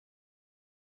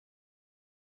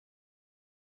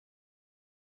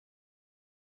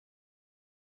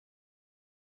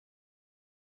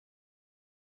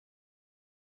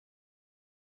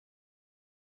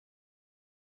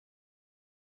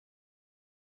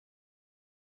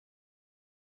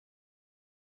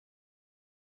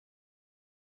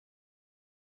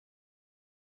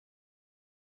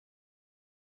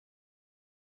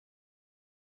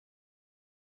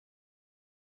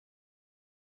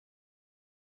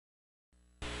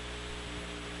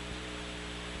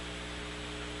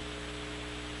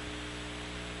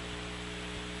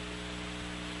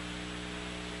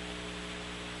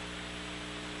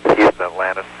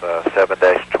Atlantis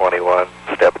 7-21,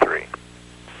 step 3.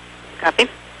 Copy.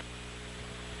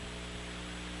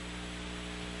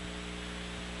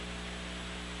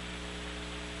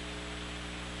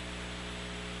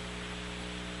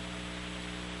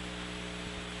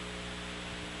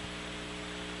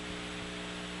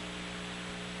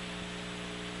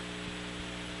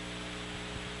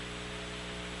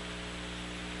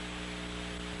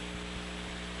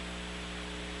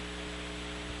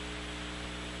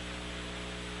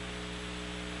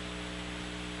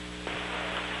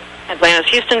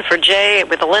 Atlantis Houston for Jay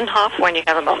with the Lindhoff when you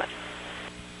have a moment.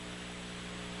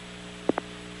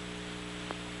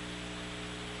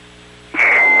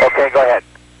 Okay, go ahead.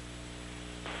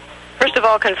 First of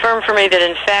all, confirm for me that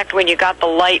in fact when you got the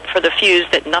light for the fuse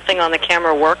that nothing on the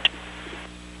camera worked.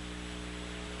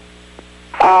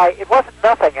 It wasn't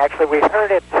nothing, actually. We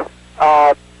heard it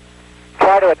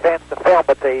try to advance the film,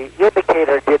 but the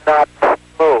indicator did not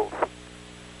move.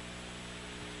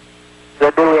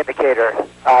 The new indicator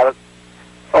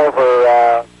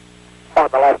over on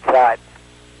the left side.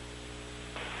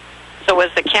 So was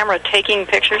the camera taking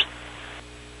pictures?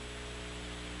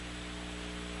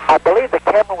 I believe the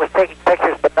camera was taking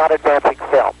pictures but not advancing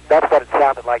film. That's what it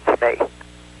sounded like to me.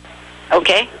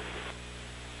 Okay.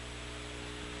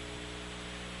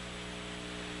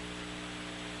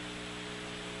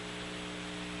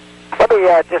 Let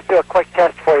me just do a quick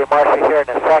test for you, Marcia, here in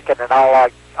a second, and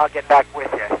I'll get back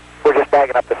with you. We're just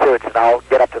bagging up the suits, and I'll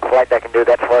get up to the flight deck and do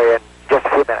that for you in just a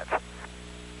few minutes.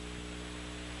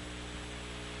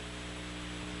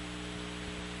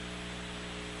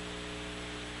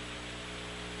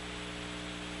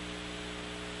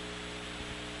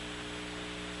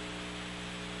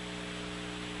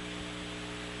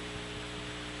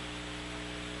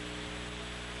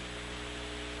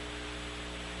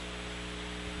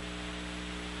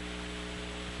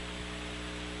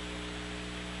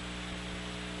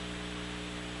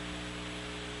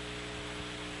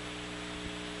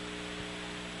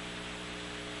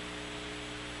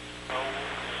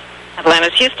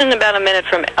 Atlantis Houston, about a minute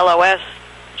from LOS.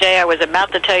 Jay, I was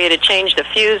about to tell you to change the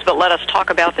fuse, but let us talk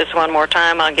about this one more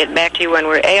time. I'll get back to you when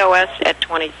we're AOS at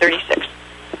 2036.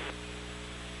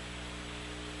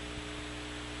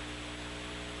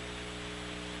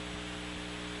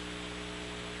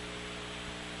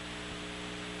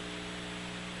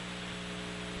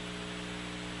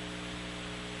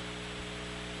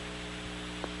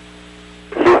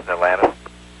 Houston, Atlantis.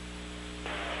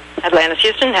 Atlantis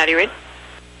Houston, how do you read?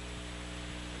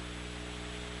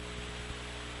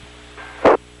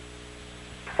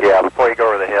 Yeah, before you go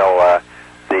over the hill,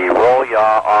 the roll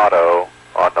yaw auto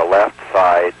on the left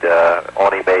side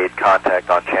only made contact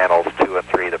on channels 2 and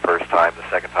 3 the first time. The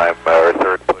second time or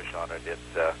third